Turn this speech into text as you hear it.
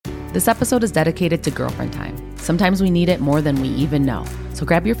This episode is dedicated to girlfriend time. Sometimes we need it more than we even know. So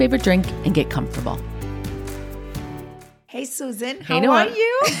grab your favorite drink and get comfortable. Hey, Susan. Hey, How are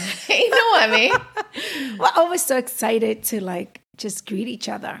you? Hey, Noemi. We're always so excited to just greet each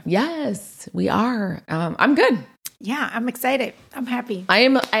other. Yes, we are. I'm good. Yeah, I'm excited. I'm happy. I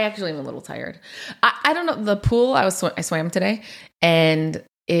actually am a little tired. I don't know. The pool, I swam today, and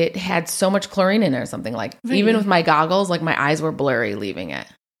it had so much chlorine in it or something. Really? Even with my goggles, my eyes were blurry leaving it.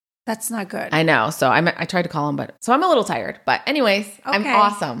 That's not good. I know. So I tried to call him, so I'm a little tired. But anyways, okay. I'm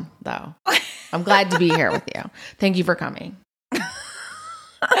awesome, though. I'm glad to be here with you. Thank you for coming.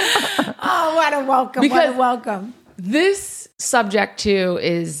 Oh, what a welcome. What a welcome. This subject, too,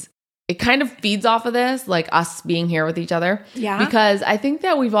 it kind of feeds off of this, us being here with each other. Yeah. Because I think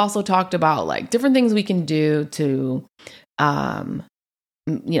that we've also talked about, different things we can do to,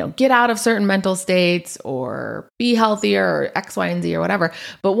 get out of certain mental states or be healthier or X, Y, and Z or whatever.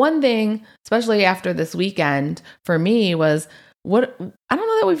 But one thing, especially after this weekend for me, was I don't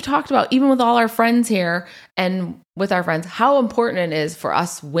know that we've talked about, even with all our friends here and with our friends, how important it is for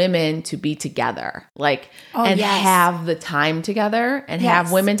us women to be together, have the time together and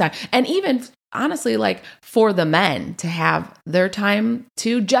have women time. And even honestly, for the men to have their time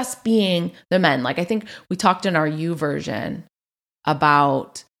to just being the men. I think we talked in our You version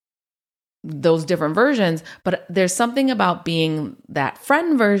about those different versions, but there's something about being that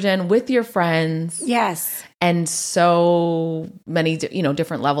friend version with your friends. Yes. And so many,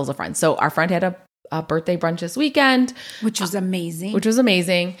 different levels of friends. So our friend had a birthday brunch this weekend. Which was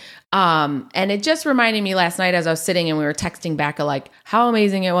amazing. And it just reminded me last night as I was sitting and we were texting back how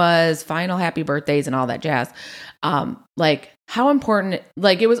amazing it was, final happy birthdays and all that jazz. How important,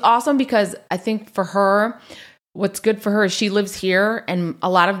 it was awesome because I think for her, what's good for her is she lives here, and a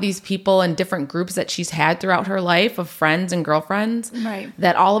lot of these people in different groups that she's had throughout her life of friends and girlfriends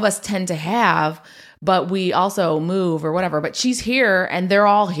that all of us tend to have, but we also move or whatever. But she's here and they're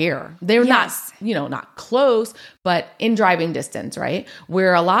all here. They're not, not close, but in driving distance, right?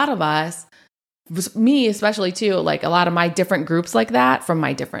 Where a lot of us, me especially too, a lot of my different groups like that, from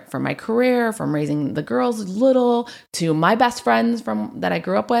my career, from raising the girls little to my best friends that I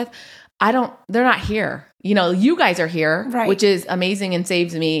grew up with, they're not here. You guys are here, which is amazing and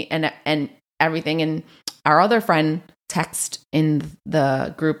saves me and everything. And our other friend text in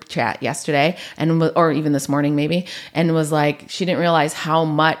the group chat yesterday or even this morning maybe, and was she didn't realize how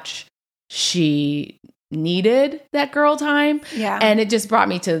much she needed that girl time. Yeah. And it just brought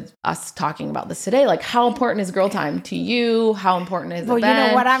me to us talking about this today. How important is girl time to you? How important is it? Well, you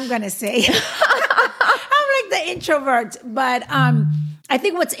know what I'm going to say. I'm the introvert, but, I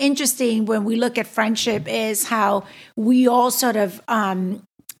think what's interesting when we look at friendship is how we all sort of,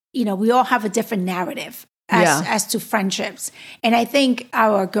 we all have a different narrative as to friendships. And I think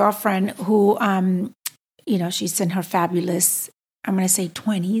our girlfriend who, she's in her fabulous, I'm going to say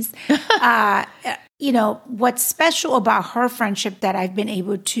 20s, what's special about her friendship that I've been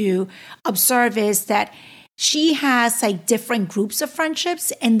able to observe is that she has different groups of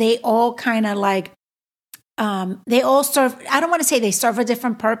friendships, and they all kind of they all serve, I don't want to say they serve a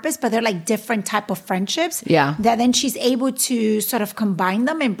different purpose, but they're different type of friendships. Yeah. That then she's able to sort of combine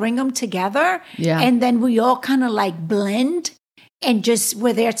them and bring them together. Yeah. And then we all kind of blend and just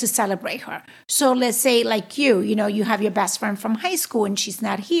we're there to celebrate her. So let's say you have your best friend from high school and she's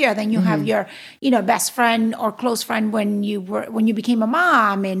not here. Then you have your, best friend or close friend when you became a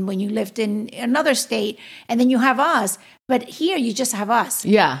mom and when you lived in another state. And then you have us. But here you just have us.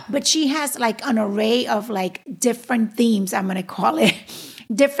 Yeah. But she has an array of different themes, I'm going to call it.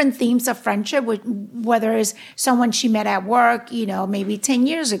 Different themes of friendship, whether it's someone she met at work, maybe 10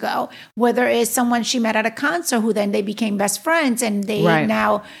 years ago, whether it's someone she met at a concert who then they became best friends and they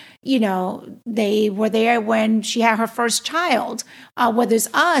now, they were there when she had her first child, whether it's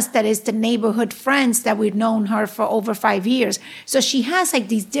us, that is the neighborhood friends that we've known her for over 5 years. So she has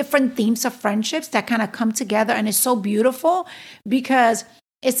these different themes of friendships that kind of come together, and it's so beautiful because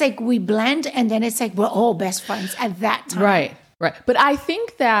it's we blend, and then it's we're all best friends at that time. Right. But I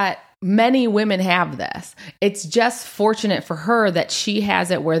think that many women have this. It's just fortunate for her that she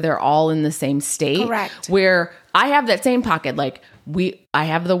has it where they're all in the same state. Correct. Where I have that same pocket. I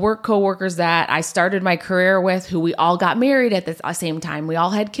have the work coworkers that I started my career with, who we all got married at the same time. We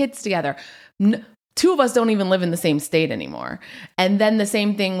all had kids together. Two of us don't even live in the same state anymore. And then the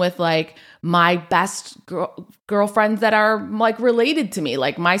same thing with my best girlfriends that are related to me,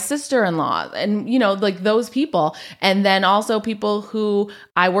 my sister-in-law and, those people. And then also people who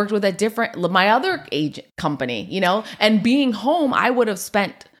I worked with at my other agent company, and being home, I would have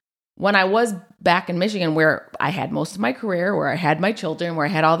spent when I was back in Michigan where I had most of my career, where I had my children, where I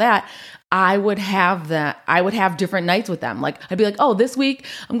had all that, I would have different nights with them. Like I'd be like, oh, this week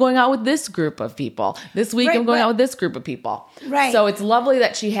I'm going out with this group of people. This week I'm going out with this group of people. Right. So it's lovely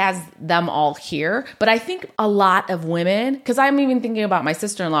that she has them all here. But I think a lot of women, because I'm even thinking about my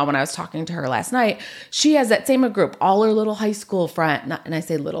sister-in-law when I was talking to her last night, she has that same group, all her little high school friends, and I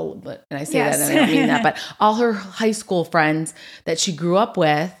say little, but and I say Yes. that and I don't mean that, but all her high school friends that she grew up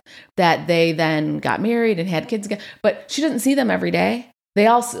with, that they then got married and had kids again, but she doesn't see them every day.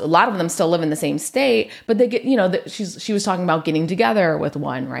 A lot of them still live in the same state, but they get, she was talking about getting together with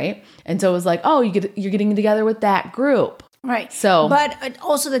one, right? And so it was like, oh, you're getting together with that group. Right. So, but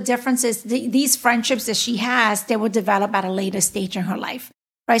also the difference is these friendships that she has, they will develop at a later stage in her life.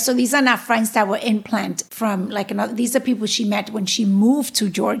 Right. So these are not friends that were implanted from these are people she met when she moved to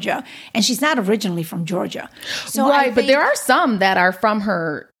Georgia, and she's not originally from Georgia. So right. But there are some that are from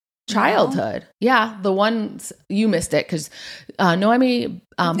her childhood. Yeah. The ones you missed it because Noemi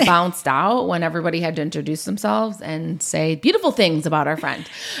bounced out when everybody had to introduce themselves and say beautiful things about our friend.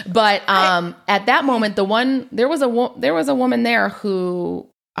 But at that moment, there was a woman there who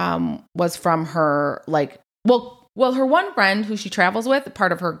was from her her one friend who she travels with,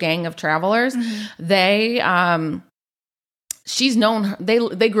 part of her gang of travelers. Mm-hmm. She's known.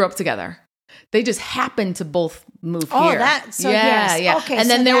 They grew up together. They just happened to both move here. Yeah. Okay, and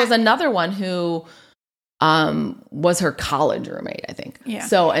then there was another one who was her college roommate, I think. Yeah.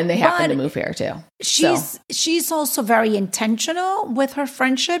 So, and they happened to move here too. She's also very intentional with her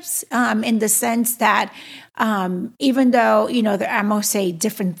friendships, in the sense that even though, I must say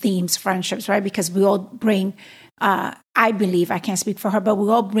different themes, friendships, right? Because we all bring, I believe, I can't speak for her, but we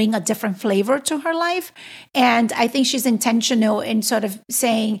all bring a different flavor to her life. And I think she's intentional in sort of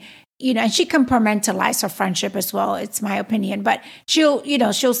saying, and she compartmentalizes her friendship as well. It's my opinion, but she'll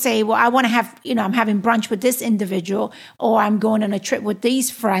say, well, I want to have, I'm having brunch with this individual, or I'm going on a trip with these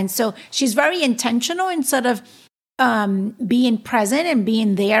friends. So she's very intentional in sort of being present and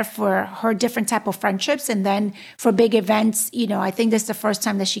being there for her different type of friendships. And then for big events, I think this is the first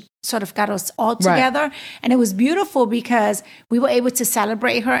time that she sort of got us all together. Right. And it was beautiful because we were able to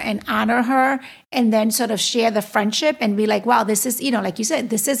celebrate her and honor her, and then sort of share the friendship and be like, wow, this is, like you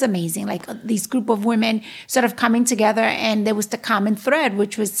said, this is amazing. Like these group of women sort of coming together, and there was the common thread,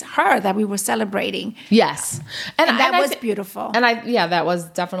 which was her that we were celebrating. Yes. And that was beautiful. And that was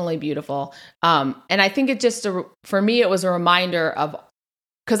definitely beautiful. And I think it just, for me, it was a reminder of,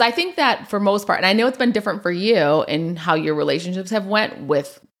 because I think that for most part, and I know it's been different for you in how your relationships have went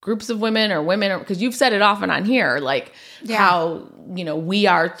with groups of women, because you've said it often on here, like how, we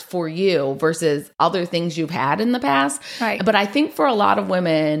are for you versus other things you've had in the past. Right. But I think for a lot of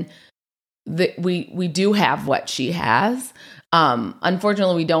women that we do have what she has.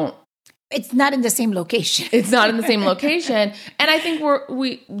 Unfortunately, we don't. It's not in the same location. It's not in the same location. And I think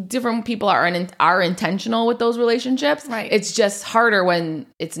different people are intentional with those relationships. Right. It's just harder when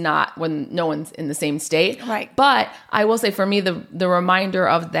no one's in the same state. Right. But I will say for me, the reminder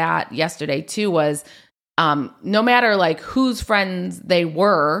of that yesterday too was, no matter like whose friends they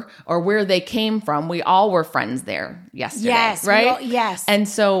were or where they came from, we all were friends there yesterday. Yes. Right. Yes. And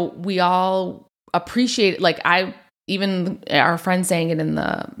so we all appreciate, even our friend saying it in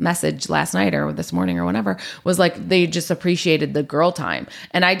the message last night or this morning or whatever, was like, they just appreciated the girl time.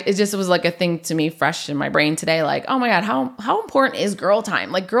 And it just was like a thing to me fresh in my brain today. Like, oh my God, how important is girl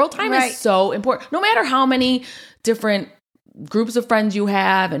time? Like girl time is so important, no matter how many different groups of friends you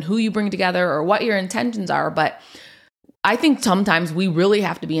have and who you bring together or what your intentions are. But I think sometimes we really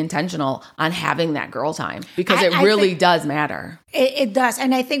have to be intentional on having that girl time, because it really does matter. It does.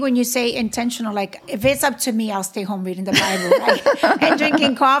 And I think when you say intentional, like if it's up to me, I'll stay home reading the Bible, right? And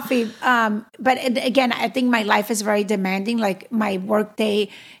drinking coffee. But again, I think my life is very demanding. Like my work day,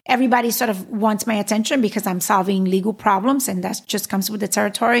 everybody sort of wants my attention because I'm solving legal problems, and that just comes with the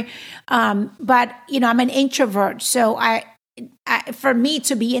territory. But, I'm an introvert. So for me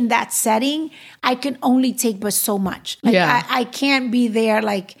to be in that setting, I can only take but so much. Like I can't be there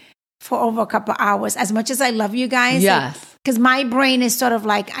like for over a couple of hours, as much as I love you guys. Yes. Because my brain is sort of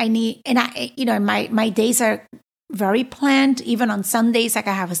like, my days are very planned. Even on Sundays, like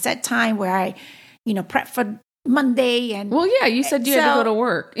I have a set time where I, prep for Monday. And well, you said you had to go to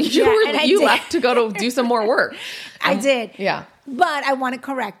work. You left to go to do some more work. I did. Yeah. But I want to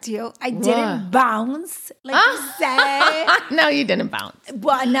correct you. I didn't bounce, like you say. No, you didn't bounce.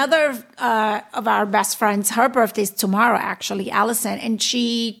 Well, another of our best friends, her birthday is tomorrow, actually, Allison, and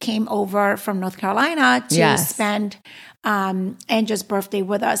she came over from North Carolina to spend Andrew's birthday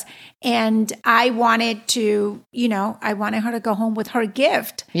with us. And I wanted to, I wanted her to go home with her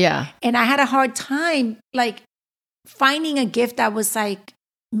gift. Yeah. And I had a hard time, like, finding a gift that was, like,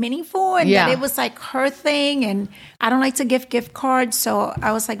 meaningful and that it was like her thing, and I don't like to give gift cards, so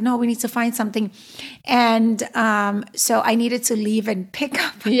I was like, no, we need to find something. And so I needed to leave and pick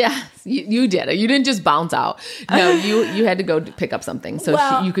up. Yes, you did it. You didn't just bounce out. No, you had to go pick up something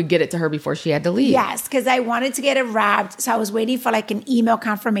so you could get it to her before she had to leave. Yes, because I wanted to get it wrapped, so I was waiting for like an email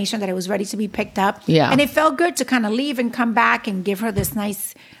confirmation that it was ready to be picked up. Yeah, and it felt good to kind of leave and come back and give her this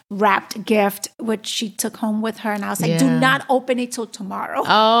nice wrapped gift, which she took home with her. And I was like, do not open it till tomorrow.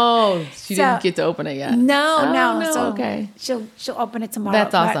 Oh, she didn't get to open it yet. No. So okay. She'll open it tomorrow.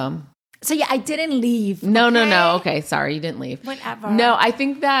 That's awesome. So yeah, I didn't leave. No. Okay, sorry, you didn't leave. Whatever. No, I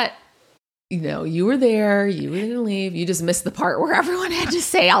think that, you were there, you didn't leave. You just missed the part where everyone had to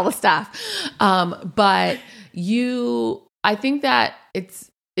say all the stuff. But I think that it's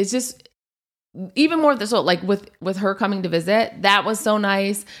just, even more so, like with her coming to visit, that was so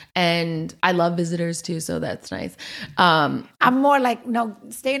nice, and I love visitors too, so that's nice. I'm more like, no,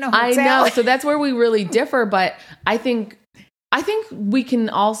 stay in a hotel. I know, so that's where we really differ. But I think we can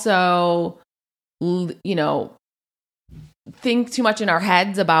also, think too much in our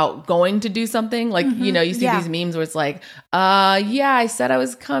heads about going to do something. Like, you see these memes where it's like, I said I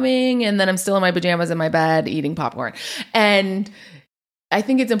was coming, and then I'm still in my pajamas in my bed eating popcorn. And I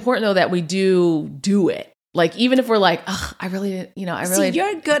think it's important though that we do it. Like, even if we're like, I really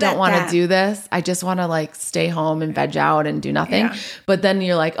don't want to do this. I just want to like stay home and veg out and do nothing. Yeah. But then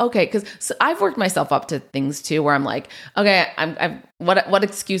you're like, okay, because I've worked myself up to things too, where I'm like, okay, what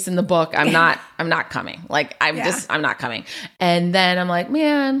excuse in the book? I'm not coming. Like, I'm not coming. And then I'm like,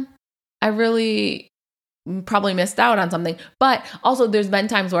 man, I really probably missed out on something. But also, there's been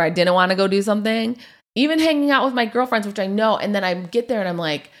times where I didn't want to go do something. Even hanging out with my girlfriends, which I know, and then I get there and I'm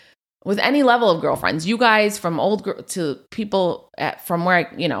like, with any level of girlfriends, you guys from to people from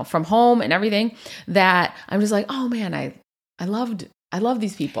where from home and everything, that I'm just like, oh man, I love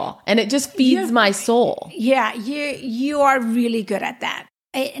these people, and it just feeds my soul. Yeah, you are really good at that.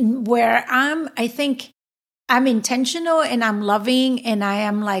 And where I think I'm intentional and I'm loving and I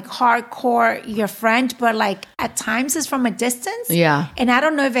am like hardcore your friend, but like at times it's from a distance. Yeah. And I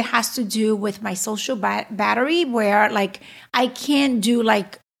don't know if it has to do with my social battery, where like I can't do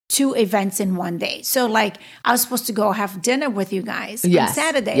like 2 events in one day. So like I was supposed to go have dinner with you guys on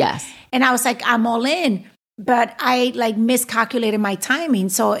Saturday. Yes. And I was like, I'm all in. But I like miscalculated my timing.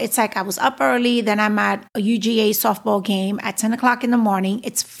 So it's like I was up early. Then I'm at a UGA softball game at 10 o'clock in the morning.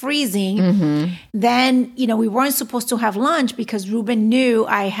 It's freezing. Mm-hmm. Then, we weren't supposed to have lunch because Ruben knew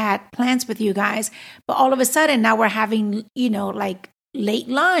I had plans with you guys. But all of a sudden now we're having, like late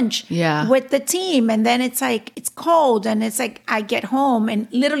lunch with the team. And then it's like, it's cold. And it's like, I get home and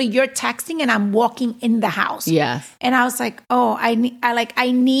literally you're texting and I'm walking in the house. Yes. And I was like, oh, I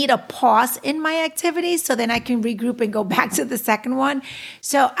need a pause in my activities so then I can regroup and go back to the second one.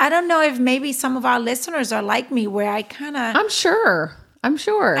 So I don't know if maybe some of our listeners are like me, where I kind of... I'm sure. And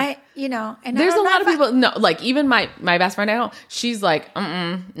there's a lot of people, no, like even my best friend I know, she's like,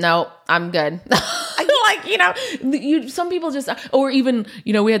 no, I'm good. Like, some people just, or even,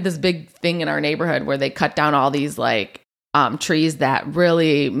 we had this big thing in our neighborhood where they cut down all these like trees that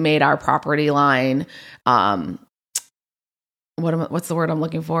really made our property line, what's the word I'm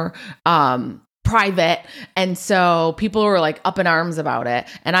looking for? Private. And so people were like up in arms about it.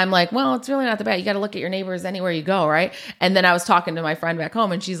 And I'm like, well, it's really not that bad. You got to look at your neighbors anywhere you go. Right. And then I was talking to my friend back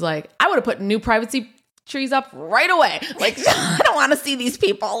home and she's like, I would have put new privacy trees up right away. Like, I don't want to see these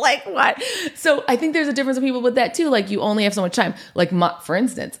people. Like, what? So I think there's a difference of people with that too. Like, you only have so much time. Like, for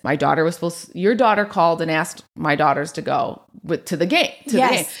instance, my daughter your daughter called and asked my daughters to go to the game.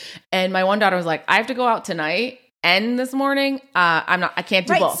 And my one daughter was like, I have to go out tonight. And this morning, I can't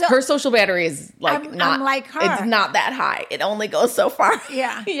do both. So her social battery is like I'm like her. It's not that high. It only goes so far.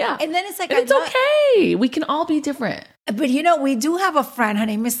 Yeah. Yeah. And then it's like, it's okay. We can all be different. But we do have a friend. Her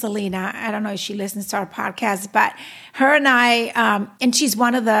name is Selena. I don't know if she listens to our podcast, but her and I, and she's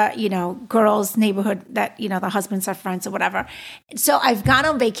one of the, girls' neighborhood that, the husbands are friends or whatever. So I've gone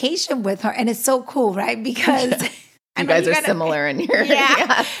on vacation with her and it's so cool, right? Because... You guys are similar in here.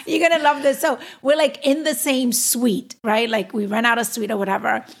 Yeah, you're going to love this. So we're like in the same suite, right? Like we rent out a suite or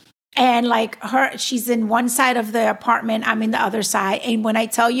whatever. And like she's in one side of the apartment. I'm in the other side. And when I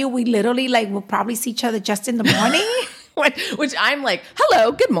tell you, we literally like will probably see each other just in the morning. which I'm like,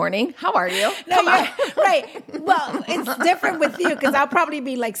 hello, good morning. How are you? No, you're right. Well, it's different with you because I'll probably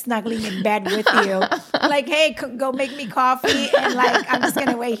be like snuggling in bed with you. Like, hey, go make me coffee. And like, I'm just going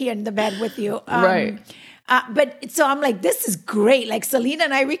to wait here in the bed with you. Right. But so I'm like, this is great. Like Selena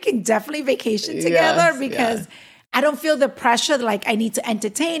and I, we can definitely vacation together because I don't feel the pressure. Like I need to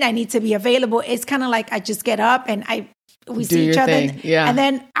entertain. I need to be available. It's kind of like I just get up and we see each other. And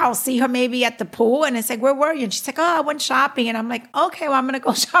then I'll see her maybe at the pool and it's like, where were you? And she's like, oh, I went shopping. And I'm like, okay, well, I'm going to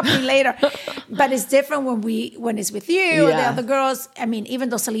go shopping later. But it's different when it's with you or the other girls. I mean, even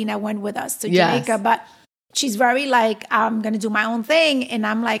though Selena went with us to Jamaica, but she's very like, I'm going to do my own thing. And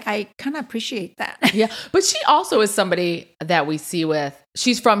I'm like, I kind of appreciate that. Yeah. But she also is somebody that we see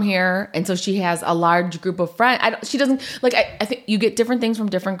she's from here. And so she has a large group of friends. She doesn't like, I think you get different things from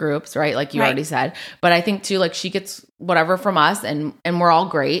different groups, right? Like you already said, but I think too, like she gets whatever from us and we're all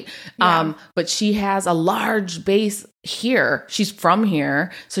great. Yeah. But she has a large base here. She's from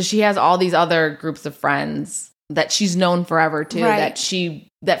here. So she has all these other groups of friends that she's known forever too,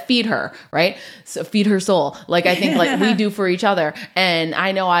 that feed her, right? So feed her soul. Like I think like we do for each other. And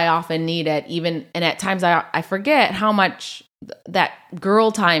I know I often need it and at times I forget how much that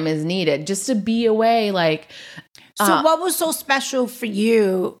girl time is needed just to be away. Like, so what was so special for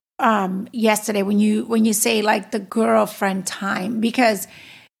you, yesterday when you say like the girlfriend time? Because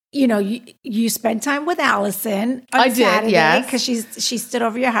you know, you spent time with Allison on Saturday because she stood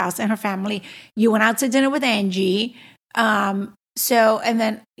over your house and her family. You went out to dinner with Angie. And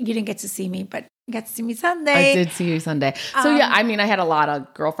then you didn't get to see me, but you got to see me Sunday. I did see you Sunday. So I mean, I had a lot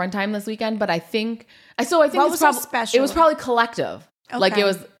of girlfriend time this weekend, but I think what was so special? It was probably collective. Okay. Like it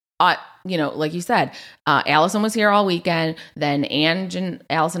was, you know, like you said, Allison was here all weekend. Then Ange and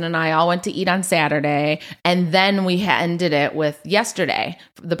Allison and I all went to eat on Saturday. And then we ended it with yesterday,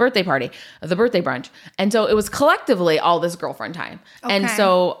 the birthday party, the birthday brunch. And so it was collectively all this girlfriend time. Okay. And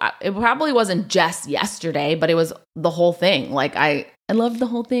so it probably wasn't just yesterday, but it was the whole thing. Like I loved the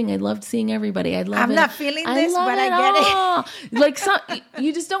whole thing. I loved seeing everybody. I'm not feeling this, but I get it. Like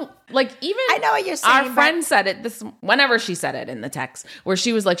you just don't like even. I know what you're saying. Our friend said it whenever she said it in the text where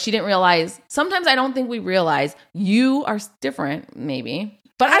she was like, she didn't realize. Sometimes I don't think we realize you are different, maybe.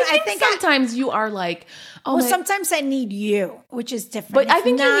 But I think sometimes you are like, sometimes I need you, which is different. But I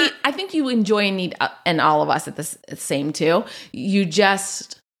think you enjoy and need, and all of us at the same too. You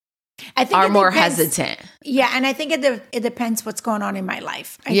just. I think are more hesitant. Yeah, and I think it depends what's going on in my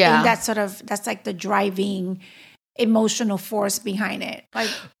life. I think that's like the driving emotional force behind it. Like,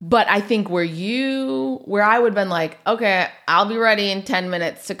 but I think where I would have been like, okay, I'll be ready in 10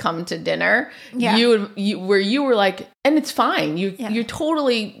 minutes to come to dinner. Yeah. Where you were like, and it's fine. You're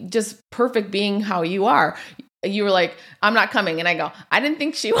totally just perfect being how you are. You were like, I'm not coming. And I go, I didn't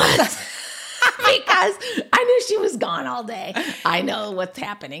think she was. Because I knew she was gone all day. I know what's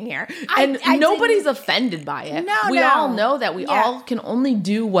happening here. And nobody's offended by it. We all know that we all can only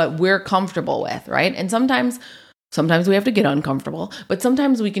do what we're comfortable with, right? And sometimes we have to get uncomfortable, but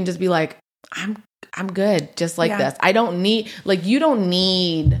sometimes we can just be like, I'm good just like this. I don't need, like, you don't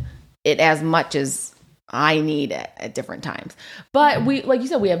need it as much as I need it at different times. But we, like you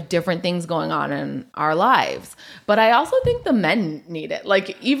said, we have different things going on in our lives. But I also think the men need it.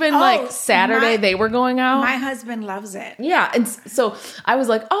 Like even like Saturday they were going out. My husband loves it. Yeah. And so I was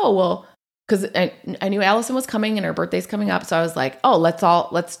like, oh, well, because I knew Allison was coming and her birthday's coming up. So I was like, oh,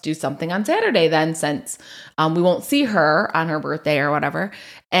 let's do something on Saturday then, since we won't see her on her birthday or whatever.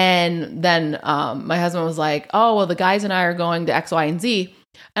 And then my husband was like, oh, well, the guys and I are going to X, Y, and Z.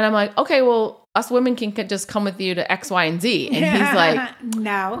 And I'm like, okay, well, us women can just come with you to X, Y, and Z. And he's like,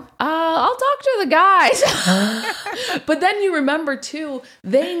 no, I'll talk to the guys. But then you remember too,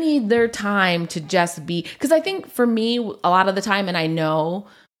 they need their time to just be, because I think for me, a lot of the time, and I know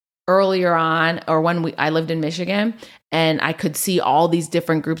earlier on, or when I lived in Michigan and I could see all these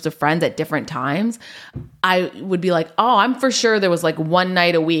different groups of friends at different times, I would be like, oh, I'm for sure there was like one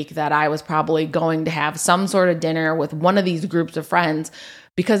night a week that I was probably going to have some sort of dinner with one of these groups of friends,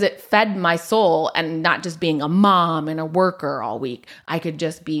 because it fed my soul, and not just being a mom and a worker all week. I could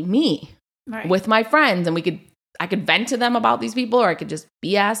just be me with my friends, and I could vent to them about these people, or I could just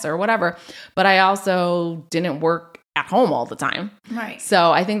BS or whatever. But I also didn't work at home all the time. Right.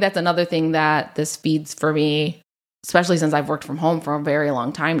 So I think that's another thing that this feeds for me, especially since I've worked from home for a very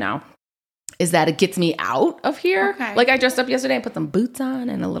long time now, is that it gets me out of here. Okay. Like I dressed up yesterday and put some boots on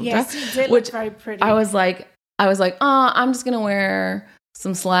and a little dress. Yes, you did look very pretty. I was like, oh, I'm just going to wear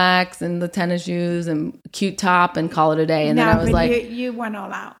some slacks and the tennis shoes and cute top and call it a day. And then I was like, you went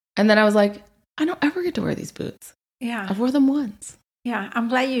all out. And then I was like, I don't ever get to wear these boots. Yeah. I've wore them once. Yeah. I'm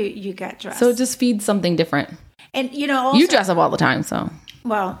glad you got dressed. So it just feeds something different. And, also, you dress up all the time, so.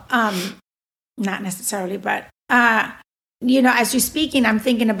 Well, not necessarily, but, as you're speaking, I'm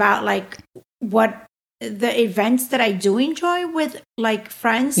thinking about like what the events that I do enjoy with like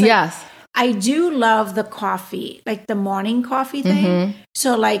friends. Like, yes. I do love the coffee, like the morning coffee thing.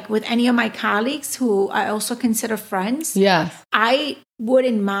 So like with any of my colleagues who I also consider friends, yes, I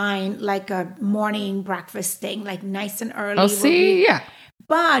wouldn't mind like a morning breakfast thing, like nice and early. Oh, see, yeah.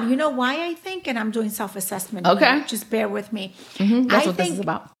 But you know why I think, and I'm doing self-assessment. Okay. Here, just bear with me. That's what this is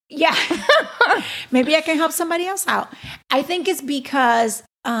about. Yeah. Maybe I can help somebody else out. I think it's because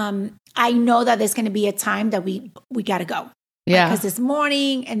I know that there's going to be a time that we got to go. Yeah. Because it's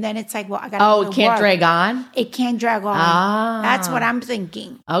morning and then it's like, well, I got to Oh, go it to can't work. drag on? It can't drag on. That's what I'm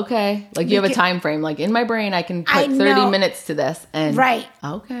thinking. Okay. Like you have a time frame. Like in my brain, I can put 30 minutes to this. And right.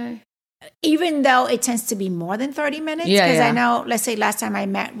 Okay. Even though it tends to be more than 30 minutes. Because I know, let's say last time I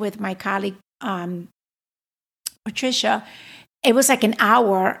met with my colleague, Patricia, it was like an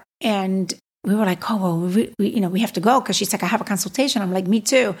hour and we were like, oh, well, we have to go because she's like, I have a consultation. I'm like, me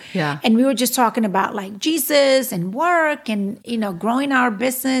too. Yeah. And we were just talking about like Jesus and work and, growing our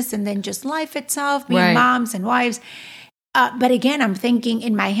business and then just life itself, being moms and wives. But again, I'm thinking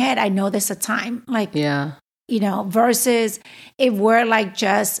in my head, I know there's a time like, versus if we're like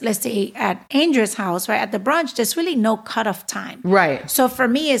just, let's say at Andrew's house, right, at the brunch, there's really no cutoff time. Right. So for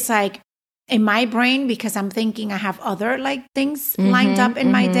me, it's like in my brain, because I'm thinking I have other like things lined up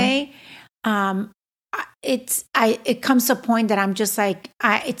in my day. It comes to a point that I'm just like,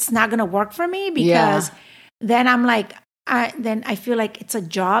 it's not going to work for me because then I'm like, then I feel like it's a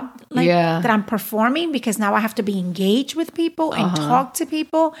job that I'm performing because now I have to be engaged with people and talk to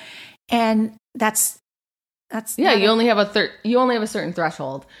people. And that's you only have a certain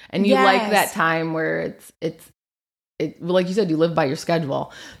threshold and you like that time where it's like you said, you live by your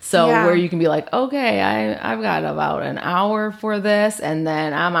schedule. So where you can be like, okay, I've got about an hour for this and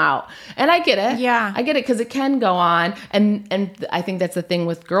then I'm out. And I get it. Yeah. I get it because it can go on. And I think that's the thing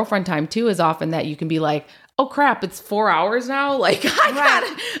with girlfriend time too, is often that you can be like, oh crap, it's 4 hours now. Like I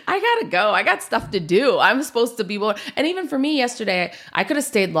gotta go. I got stuff to do. I'm supposed to be more. And even for me yesterday, I could have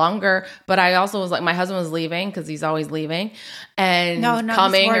stayed longer, but I also was like, my husband was leaving because he's always leaving and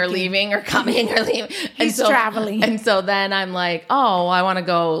coming or leaving or coming or leaving. He's traveling. And so then I'm like, oh, I want to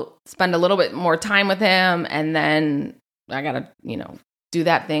go spend a little bit more time with him. And then I gotta, do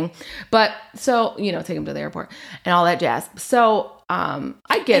that thing. But so, take him to the airport and all that jazz. So,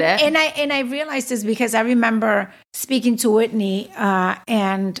 I get it. And I realized this because I remember speaking to Whitney,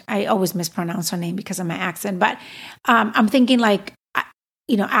 and I always mispronounce her name because of my accent, but, I'm thinking like,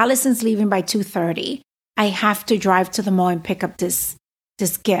 Allison's leaving by 2:30. I have to drive to the mall and pick up this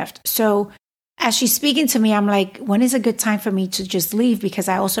gift. So as she's speaking to me, I'm like, when is a good time for me to just leave? Because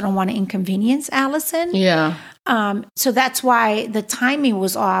I also don't want to inconvenience Allison. Yeah. So that's why the timing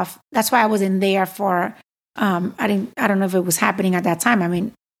was off. That's why I wasn't there for, I don't know if it was happening at that time. I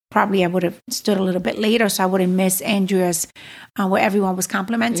mean, probably I would have stood a little bit later so I wouldn't miss Andrea's, where everyone was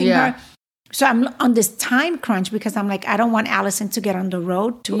complimenting her. So I'm on this time crunch because I'm like, I don't want Allison to get on the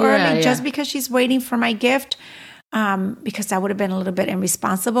road too early just because she's waiting for my gift. Because that would have been a little bit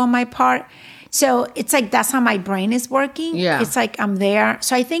irresponsible on my part. So it's like, that's how my brain is working. Yeah. It's like I'm there.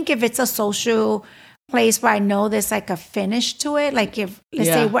 So I think if it's a social place where I know there's like a finish to it, like if let's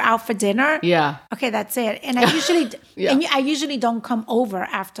say we're out for dinner, okay, that's it. And I usually I usually don't come over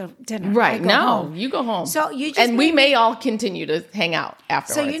after dinner. Right? No, home. You go home. So you just and we may all continue to hang out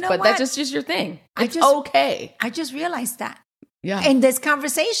afterwards. So you know but what? That's just your thing. It's okay. I just realized that. Yeah. In this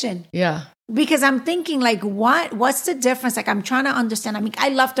conversation. Yeah. Because I'm thinking like, what's the difference? Like, I'm trying to understand. I mean, I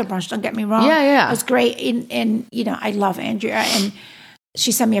love the brunch. Don't get me wrong. Yeah. It was great. And I love Andrea. And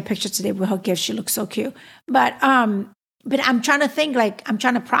she sent me a picture today with her gift. She looks so cute. But I'm trying to think, like, I'm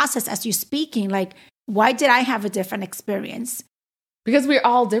trying to process as you're speaking, like, why did I have a different experience? Because we're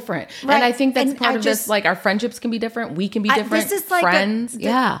all different. Right. And I think that's part of this, like our friendships can be different. We can be different. This is like friends.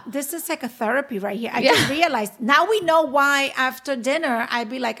 This is like a therapy right here. I just realized, now we know why after dinner, I'd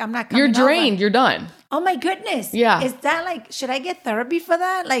be like, I'm not coming You're drained. over. You're done. Oh my goodness. Yeah. Is that like, should I get therapy for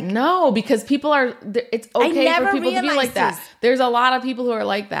that? Like, no, because people are, it's okay for people to be like that. There's a lot of people who are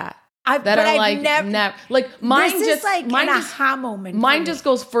like that. Mine just like an aha moment. Mine just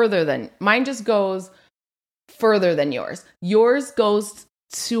goes further than yours. Yours goes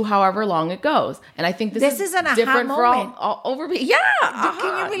to however long it goes, and I think this is an different for all over. Yeah,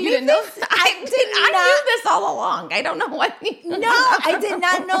 can you believe this? I knew this all along. I don't know what. No, I did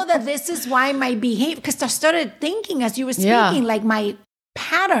not know that this is why my behavior. Because I started thinking as you were speaking, like my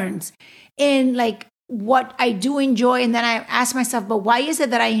patterns in like what I do enjoy, and then I asked myself, but why is it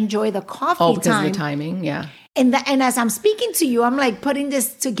that I enjoy the coffee time? Because of the timing, yeah. And as I'm speaking to you, I'm like putting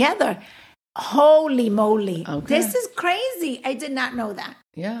this together. Holy moly. Okay. This is crazy. I did not know that.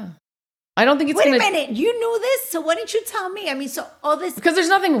 Yeah. I don't think it's Wait a minute. You knew this? So why didn't you tell me? I mean, so all this. Because there's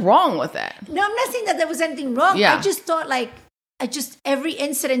nothing wrong with it. No, I'm not saying that there was anything wrong. Yeah. I just thought every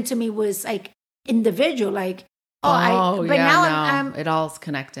incident to me was like individual. Like, but now I'm it all's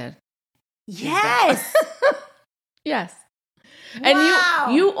connected. Yes. Yes. Wow.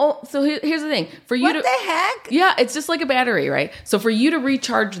 And so here's the thing. For you what the heck? Yeah, it's just like a battery, right? So for you to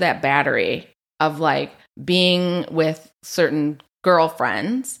recharge that battery of like being with certain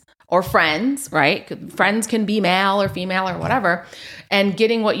girlfriends or friends, right? Friends can be male or female or whatever, and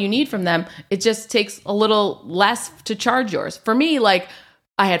getting what you need from them, it just takes a little less to charge yours. For me, like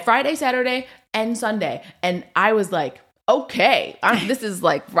I had Friday, Saturday, and Sunday, and I was like, okay, this is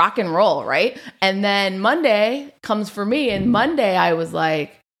like rock and roll, right? And then Monday comes for me, and Monday I was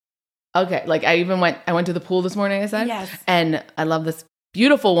like, okay, like I went to the pool this morning, I said, yes. And I love this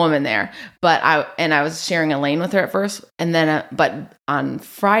beautiful woman there, but I was sharing a lane with her at first, and then but on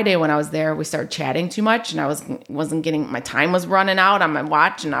Friday when I was there, we started chatting too much, and I wasn't getting, my time was running out on my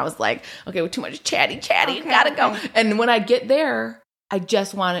watch, and I was like, okay, with too much chatty, okay, gotta go. And when I get there, I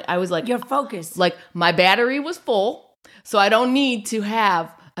was like, you're focused, like my battery was full. So I don't need to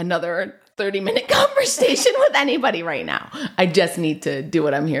have another 30-minute conversation with anybody right now. I just need to do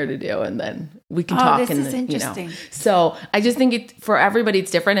what I'm here to do, and then we can talk. This is interesting. So I just think for everybody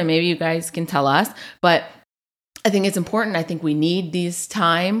it's different, and maybe you guys can tell us. But I think it's important. I think we need these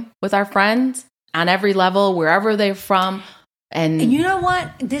time with our friends on every level, wherever they're from. And you know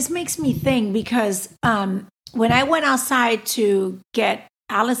what? This makes me think, because when I went outside to get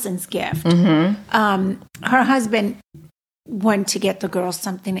Allison's gift, her husband went to get the girls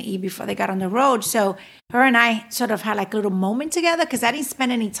something to eat before they got on the road. So her and I sort of had like a little moment together, because I didn't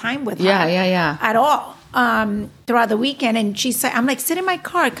spend any time with her at all throughout the weekend. And she said, I'm like, sit in my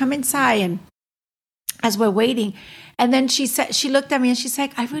car, come inside. And as we're waiting, and then she looked at me and she's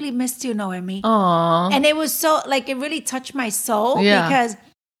like, I really missed you, Noemi. Aww. And it was so like, it really touched my soul, because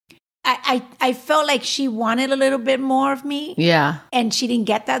I felt like she wanted a little bit more of me. Yeah. And she didn't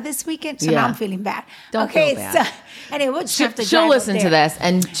get that this weekend. So now I'm feeling bad. Don't feel bad. So, and it would she'll listen to this,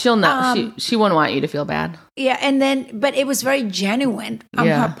 and she'll know. She wouldn't want you to feel bad. Yeah. And then, but it was very genuine on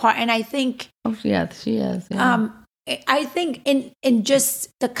her part. And I think. Oh, yeah, she is. Yeah. I think in just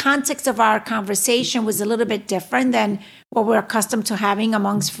the context of our conversation was a little bit different than what we're accustomed to having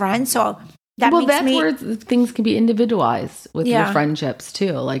amongst friends. So that's where things can be individualized with your friendships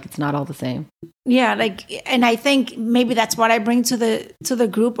too. Like it's not all the same. Yeah, and I think maybe that's what I bring to the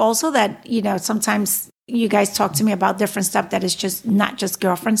group also, that, sometimes you guys talk to me about different stuff that is just not just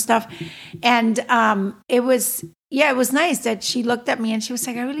girlfriend stuff. And it was nice that she looked at me and she was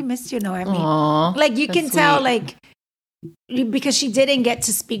like, I really missed you, Noemi. Like you can tell, like, because she didn't get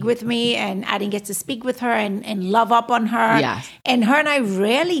to speak with me, and I didn't get to speak with her and love up on her. Yes. And her and I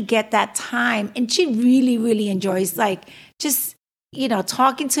rarely get that time. And she really, really enjoys like just,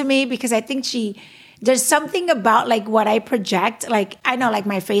 talking to me, because I think there's something about like what I project. Like I know like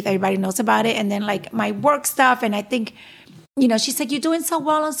my faith, everybody knows about it. And then like my work stuff. And I think, she's like, you're doing so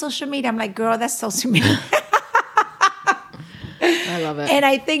well on social media. I'm like, girl, that's social media. I love it. And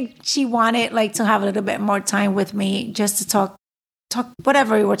I think she wanted like to have a little bit more time with me, just to talk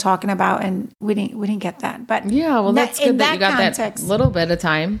whatever we were talking about, and we didn't get that. But yeah, well, that's good that you got context, that little bit of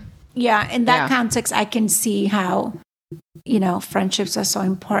time. Yeah, in that context, I can see how friendships are so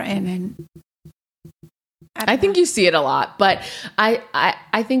important, and I think you see it a lot. But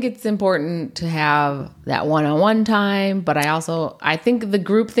I think it's important to have that one-on-one time. But I think the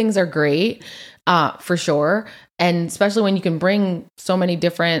group things are great, for sure. And especially when you can bring so many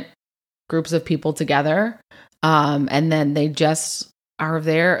different groups of people together, and then they just are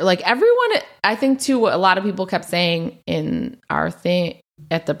there. Like everyone, I think too, a lot of people kept saying in our thing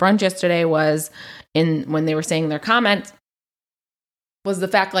at the brunch yesterday when they were saying their comments, was the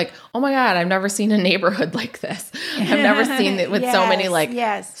fact like, oh my God, I've never seen a neighborhood like this. I've never seen it with so many like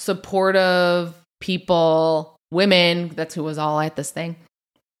supportive people, women, that's who was all at this thing.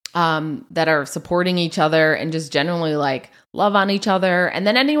 That are supporting each other and just generally like love on each other. And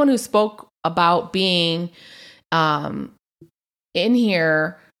then anyone who spoke about being in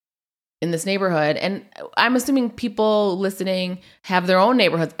here in this neighborhood, and I'm assuming people listening have their own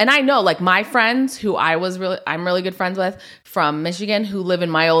neighborhoods. And I know like my friends who I'm really good friends with from Michigan, who live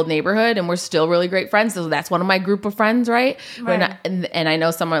in my old neighborhood, and we're still really great friends. So that's one of my group of friends, right? And I know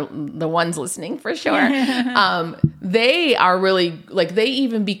some are the ones listening for sure. They are really like, they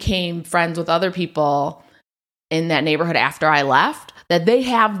even became friends with other people in that neighborhood after I left, that they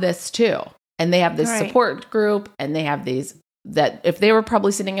have this too. and they have this Right. support group, and they have these that if they were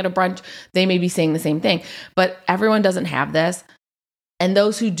probably sitting at a brunch, they may be saying the same thing, but everyone doesn't have this. And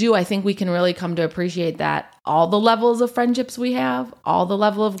those who do, I think we can really come to appreciate that all the levels of friendships we have, all the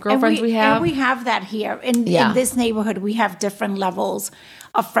level of girlfriends we have. And we have that here in this neighborhood. We have different levels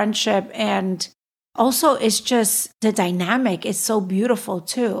of friendship. And also it's just the dynamic is so beautiful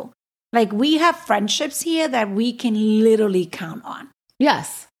too. Like we have friendships here that we can literally count on.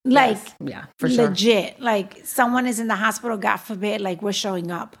 Yes. Like, yeah, for sure. Legit. Like someone is in the hospital, God forbid, like we're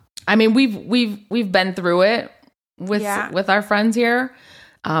showing up. I mean, we've been through it with our friends here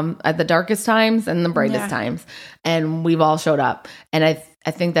at the darkest times and the brightest times, and we've all showed up. And I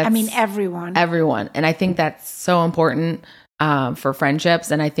think that's, everyone, and I think that's so important for friendships.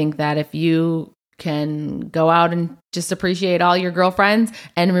 And I think that if you can go out and just appreciate all your girlfriends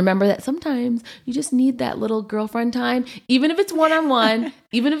and remember that sometimes you just need that little girlfriend time, even if it's one-on-one,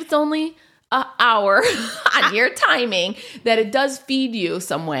 even if it's only an hour on your timing, that it does feed you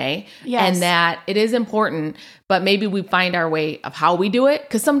some way. Yes. And that it is important, but maybe we find our way of how we do it.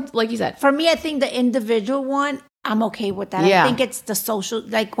 Cause like you said, for me, I think the individual one, I'm okay with that. Yeah. I think it's the social,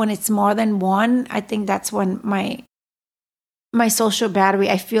 like when it's more than one, I think that's when my social battery,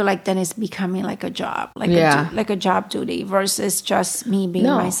 I feel like then it's becoming like a job, like a job duty versus just me being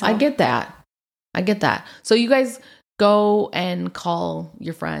myself. I get that. So you guys go and call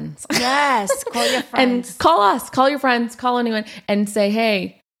your friends. Yes, call your friends. And call us, call your friends, call anyone and say,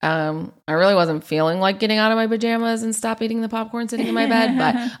 hey, I really wasn't feeling like getting out of my pajamas and stop eating the popcorn sitting in my bed,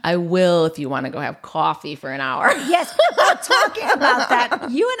 but I will if you want to go have coffee for an hour. Yes, talking about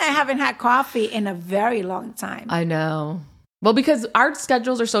that, you and I haven't had coffee in a very long time. I know. Well, because our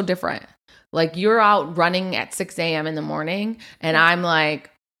schedules are so different. Like you're out running at 6 a.m. in the morning and I'm like,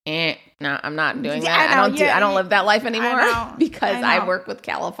 no, I'm not doing that. I don't live that life anymore because I work with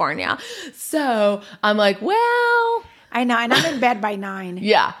California. So I'm like, well, I know. And I'm in bed by 9.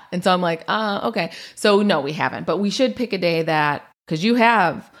 Yeah. And so I'm like, okay. So no, we haven't, but we should pick a day that, cause you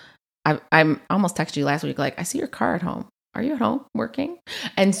have, I almost texted you last week. Like I see your car at home. Are you at home working?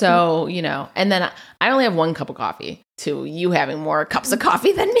 And so, and then I only have 1 cup of coffee to you having more cups of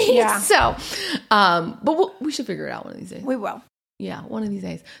coffee than me. Yeah. So, but we should figure it out one of these days. We will. Yeah. One of these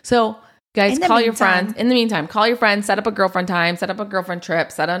days. So guys, call your friends. In the meantime, call your friends, set up a girlfriend time, set up a girlfriend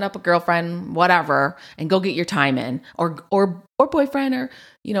trip, set up a girlfriend, whatever, and go get your time in or boyfriend, or,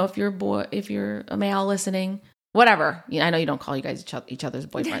 if you're a male listening, whatever. I know you don't call you guys each other's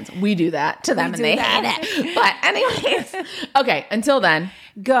boyfriends. We do that to them and they hate it. But anyways, okay. Until then,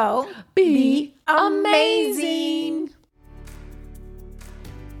 go be amazing.